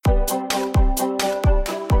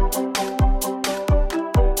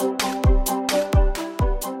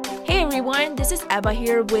Ebba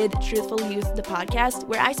here with Truthful Youth, the podcast,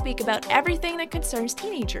 where I speak about everything that concerns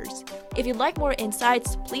teenagers. If you'd like more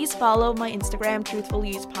insights, please follow my Instagram, Truthful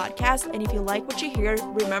Youth Podcast, and if you like what you hear,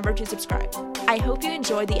 remember to subscribe. I hope you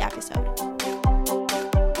enjoyed the episode.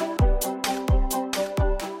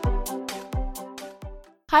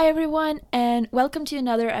 Hi everyone, and welcome to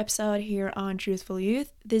another episode here on Truthful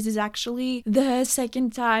Youth. This is actually the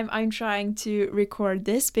second time I'm trying to record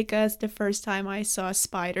this because the first time I saw a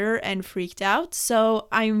spider and freaked out, so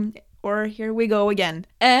here we go again.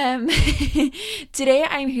 Today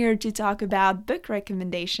I'm here to talk about book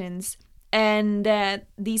recommendations, and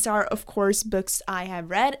these are of course books I have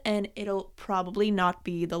read, and it'll probably not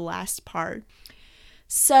be the last part.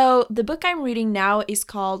 So the book I'm reading now is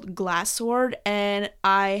called Glass Sword, and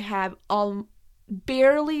I have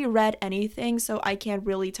barely read anything, so I can't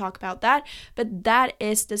really talk about that. But that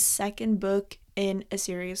is the second book in a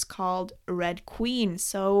series called Red Queen.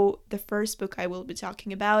 So the first book I will be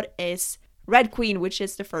talking about is Red Queen, which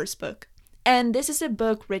is the first book. And this is a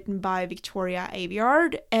book written by Victoria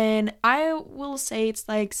Aveyard, and I will say it's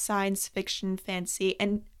like science fiction fantasy,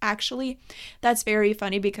 and actually that's very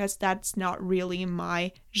funny because that's not really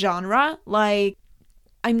my genre. Like,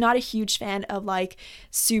 I'm not a huge fan of like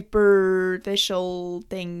superficial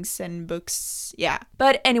things and books, yeah.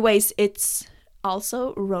 But anyways, it's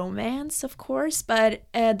also romance, of course, but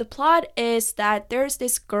the plot is that there's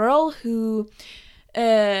this girl who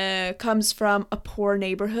comes from a poor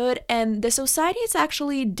neighborhood, and the society is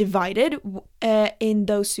actually divided in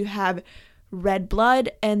those who have red blood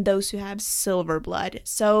and those who have silver blood.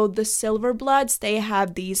 So the silver bloods, they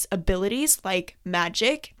have these abilities like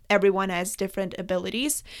magic. Everyone has different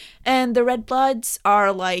abilities, and the red bloods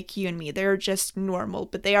are like you and me. They're just normal,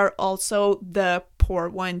 but they are also the poor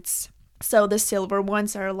ones. So the silver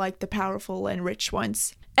ones are like the powerful and rich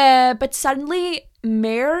ones. But suddenly,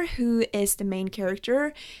 Mare, who is the main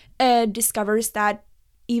character, discovers that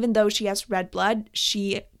even though she has red blood,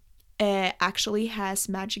 she actually has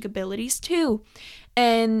magic abilities too.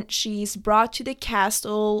 And she's brought to the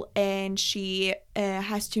castle, and she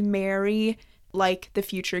has to marry like the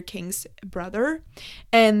future king's brother.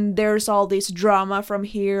 And there's all this drama from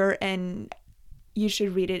here, and you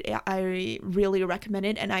should read it. I really recommend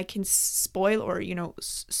it, and I can spoil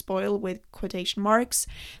with quotation marks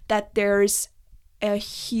that there's a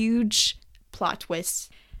huge plot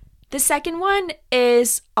twist. The second one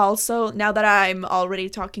is also, now that I'm already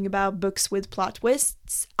talking about books with plot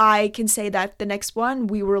twists, I can say that the next one,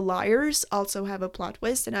 We Were Liars, also have a plot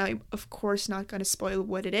twist, and I'm of course not going to spoil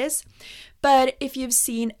what it is. But if you've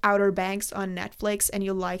seen Outer Banks on Netflix and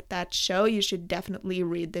you like that show, you should definitely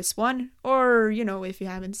read this one. Or, if you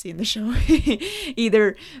haven't seen the show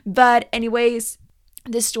either. But anyways,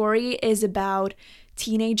 the story is about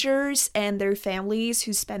teenagers and their families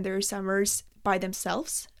who spend their summers by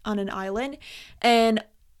themselves on an island, and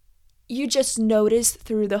you just notice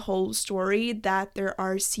through the whole story that there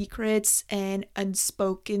are secrets and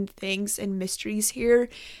unspoken things and mysteries here,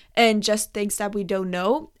 and just things that we don't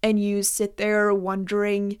know, and you sit there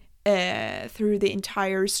wondering through the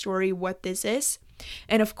entire story what this is.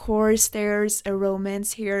 And of course there's a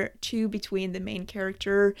romance here too between the main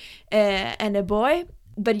character and a boy.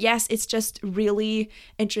 But yes, it's just really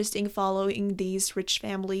interesting following these rich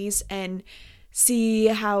families and see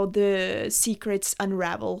how the secrets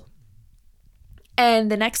unravel.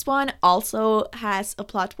 And the next one also has a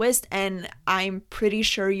plot twist, and I'm pretty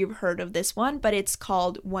sure you've heard of this one, but it's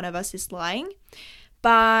called One of Us is Lying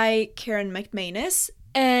by Karen McManus.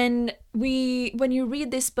 And when you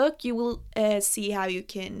read this book, you will see how you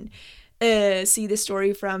can see the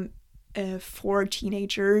story from 4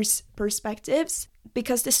 teenagers' perspectives,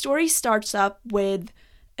 because the story starts up with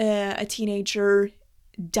a teenager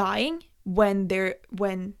dying when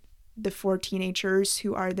the 4 teenagers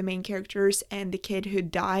who are the main characters and the kid who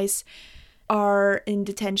dies are in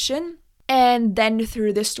detention. And then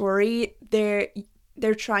through the story, they're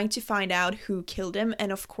trying to find out who killed him,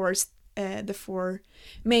 and of course the 4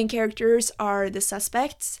 main characters are the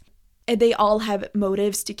suspects. They all have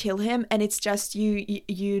motives to kill him, and it's just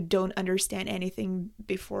you don't understand anything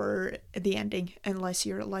before the ending unless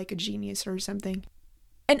you're like a genius or something.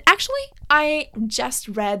 And actually, I just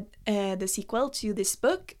read the sequel to this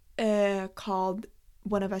book called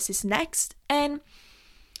One of Us is Next, and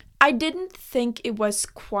I didn't think it was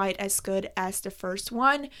quite as good as the first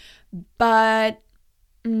one, but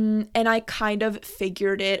and I kind of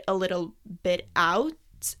figured it a little bit out,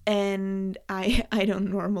 and I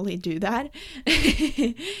don't normally do that.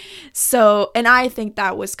 So, and I think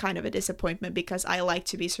that was kind of a disappointment because I like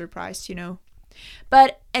to be surprised,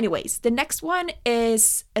 But anyways, the next one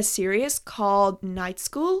is a series called Night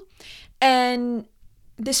School, And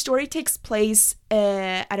the story takes place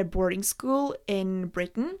at a boarding school in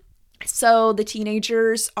Britain. So the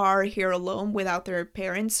teenagers are here alone without their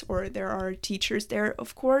parents, or there are teachers there,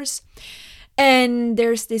 of course. And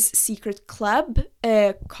there's this secret club,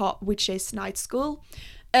 which is night school,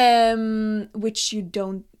 which you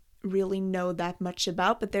don't really know that much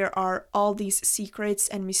about, but there are all these secrets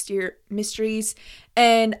and mysteries.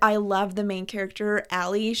 And I love the main character,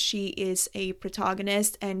 Allie. She is a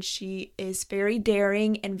protagonist, and she is very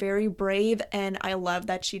daring and very brave, and I love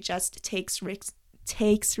that she just takes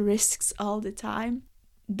risks all the time.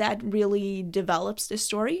 That really develops the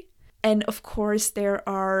story. And of course there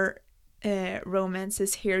are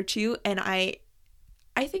romances here too, and I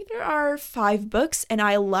think there are 5 books, and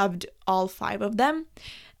I loved all 5 of them.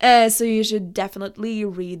 So you should definitely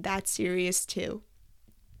read that series too.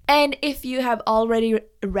 And if you have already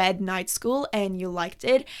read Night School and you liked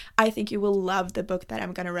it, I think you will love the book that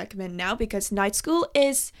I'm gonna recommend now, because Night School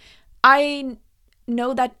is, I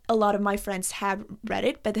know that a lot of my friends have read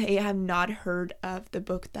it, but they have not heard of the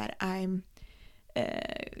book that I'm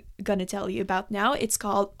gonna tell you about now. It's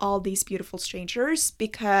called All These Beautiful Strangers,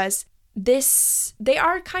 because they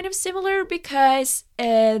are kind of similar, because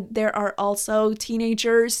there are also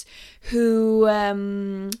teenagers who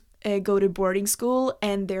go to boarding school,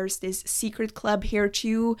 and there's this secret club here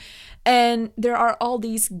too, and there are all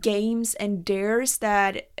these games and dares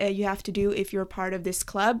that you have to do if you're part of this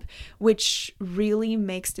club, which really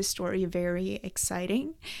makes the story very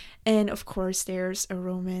exciting. And of course there's a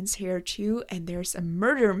romance here too, and there's a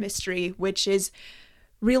murder mystery, which is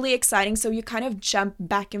really exciting. So you kind of jump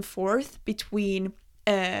back and forth between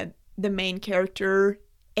the main character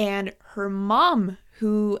and her mom,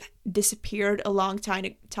 who disappeared a long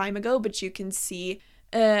time ago, but you can see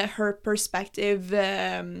her perspective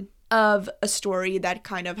of a story that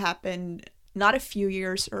kind of happened not a few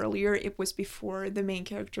years earlier. It was before the main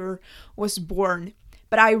character was born.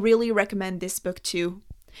 But I really recommend this book too.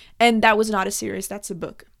 And that was not a series, that's a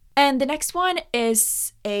book. And the next one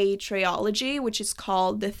is a trilogy, which is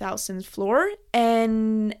called The 1,000th Floor.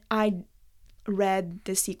 And I read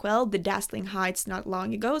the sequel, The Dazzling Heights, not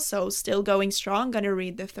long ago, so still going strong. Gonna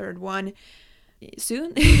read the 3rd one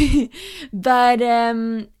soon. But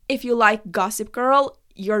if you like Gossip Girl,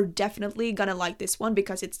 you're definitely gonna like this one,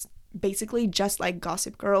 because it's basically just like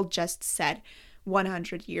Gossip Girl, just set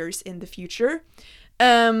 100 years in the future.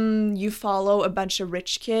 You follow a bunch of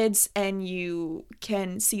rich kids, and you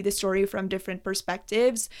can see the story from different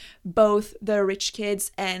perspectives, both the rich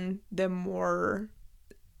kids and the more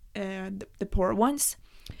the poor ones.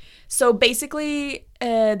 So basically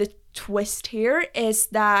the twist here is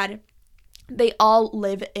that they all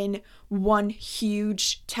live in one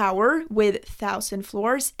huge tower with 1,000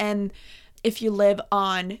 floors, and if you live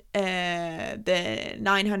on the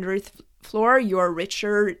 900th floor, you're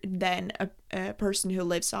richer than a person who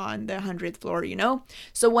lives on the 100th floor, you know?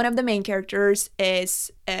 So one of the main characters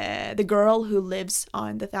is the girl who lives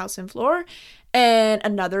on the 1,000th floor, and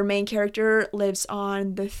another main character lives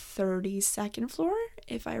on the 32nd floor,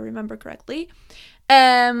 if I remember correctly.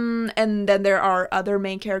 And then there are other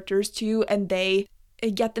main characters too, and they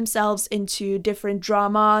get themselves into different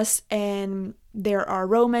dramas, and there are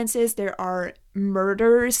romances, there are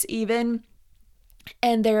murders even,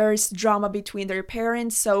 and there's drama between their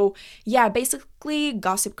parents. So yeah, basically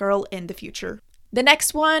Gossip Girl in the future. The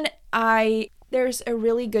next one, there's a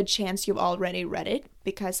really good chance you've already read it,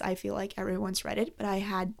 because I feel like everyone's read it, but I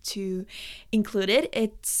had to include it.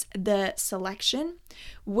 It's The Selection,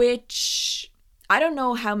 which I don't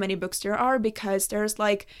know how many books there are, because there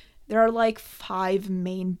are like 5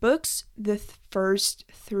 main books, the first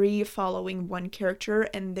 3 following one character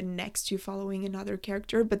and the next 2 following another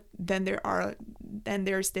character, but then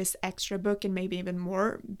there's this extra book and maybe even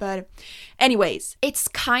more. But anyways, it's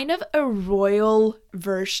kind of a royal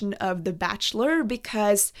version of The Bachelor,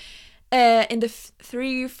 because in the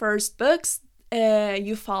 3 first books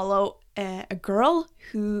you follow a girl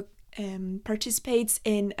who participates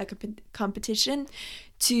in a competition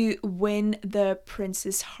to win the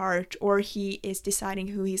prince's heart, or he is deciding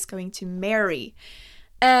who he's going to marry.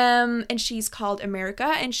 And she's called America,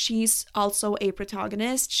 and she's also a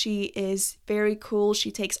protagonist. She is very cool.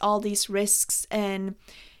 She takes all these risks, and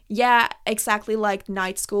yeah, exactly like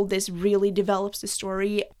Night School, this really develops the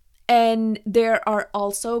story. And there are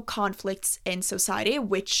also conflicts in society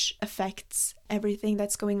which affects everything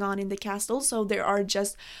that's going on in the castle. So there are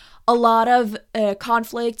just a lot of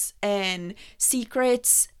conflicts and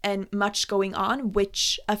secrets and much going on,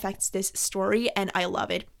 which affects this story, and I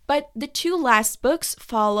love it. But the 2 last books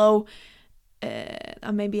follow,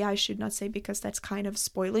 maybe I should not say because that's kind of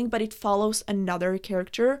spoiling, but it follows another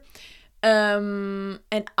character And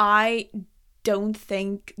I don't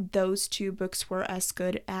think those 2 books were as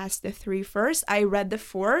good as the 3 first. I read the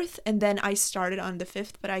 4th and then I started on the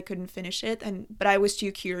 5th, but I couldn't finish it. But I was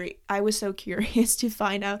so curious to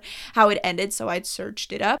find out how it ended, so I'd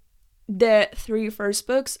searched it up. The 3 first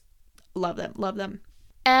books, love them.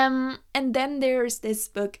 And then there's this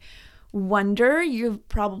book, Wonder. You've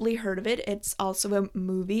probably heard of it. It's also a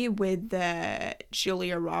movie with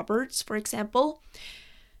Julia Roberts, for example.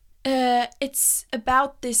 It's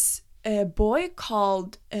about this boy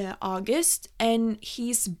called August, and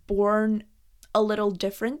he's born a little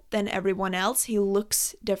different than everyone else. He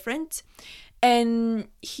looks different, and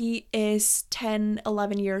he is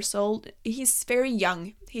 11 years old. He's very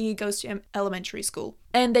young. He goes to elementary school.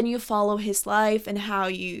 And then you follow his life and how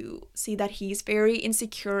you see that he's very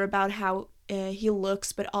insecure about how he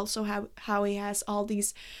looks, but also how he has all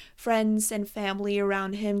these friends and family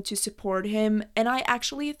around him to support him. And I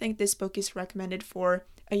actually think this book is recommended for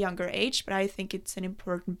a younger age, but I think it's an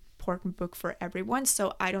important book for everyone,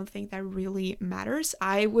 so I don't think that really matters.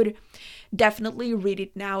 I would definitely read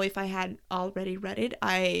it now if I had already read it.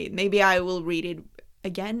 Maybe I will read it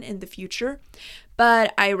again in the future,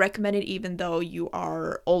 but I recommend it even though you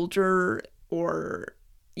are older or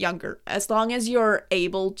younger, as long as you're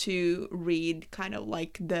able to read kind of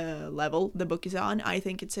like the level the book is on. I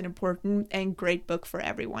think it's an important and great book for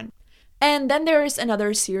everyone. And then there's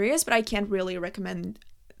another series, but I can't really recommend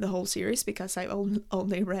the whole series because I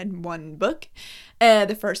only read 1 book.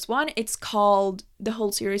 The first one, the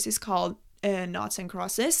whole series is called Noughts and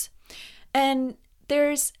Crosses. And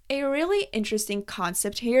there's a really interesting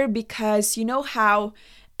concept here because you know how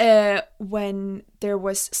when there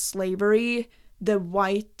was slavery, the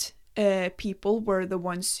white people were the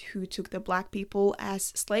ones who took the black people as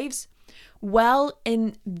slaves? Well,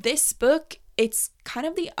 in this book, it's kind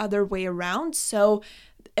of the other way around. So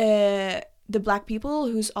the black people,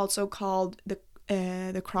 who's also called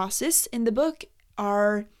the crosses in the book,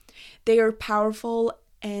 they are powerful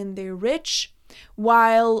and they're rich,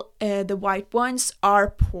 while the white ones are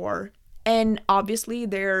poor. And obviously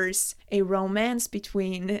there's a romance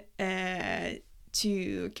between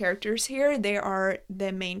 2 characters here. They are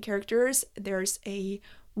the main characters. There's a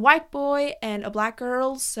white boy and a black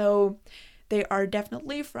girl, so they are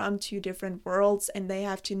definitely from 2 different worlds, and they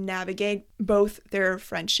have to navigate both their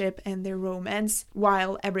friendship and their romance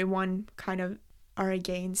while everyone kind of are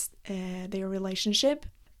against their relationship.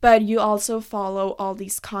 But you also follow all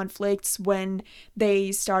these conflicts when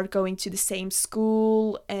they start going to the same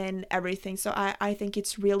school and everything. So I think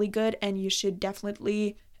it's really good, and you should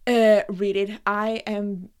definitely read it. I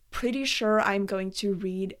am pretty sure I'm going to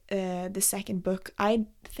read the second book. I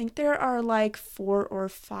think there are like 4 or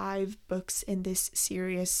 5 books in this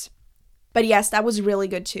series. But yes, that was really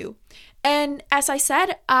good too. And as I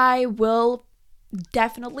said, I will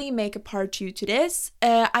definitely make a part 2 to this.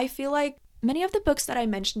 I feel like many of the books that I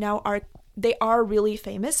mentioned now are really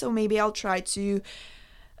famous, so maybe I'll try to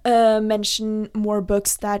mention more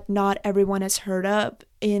books that not everyone has heard of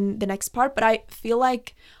in the next part. But I feel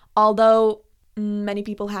like although many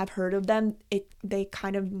people have heard of them, they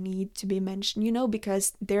kind of need to be mentioned,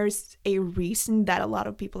 because there's a reason that a lot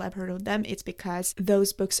of people have heard of them. It's because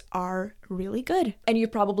those books are really good, and you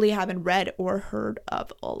probably haven't read or heard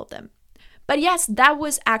of all of them. But yes, that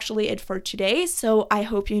was actually it for today. So I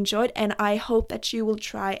hope you enjoyed, and I hope that you will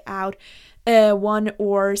try out 1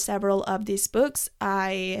 or several of these books.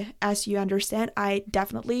 As you understand, I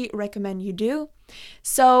definitely recommend you do.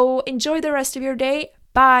 So enjoy the rest of your day.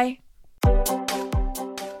 Bye.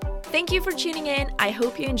 Thank you for tuning in. I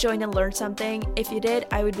hope you enjoyed and learned something. If you did,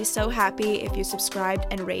 I would be so happy if you subscribed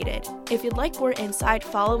and rated. If you'd like more insight,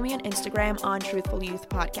 follow me on Instagram on Truthful Youth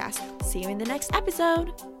Podcast. See you in the next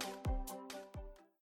episode.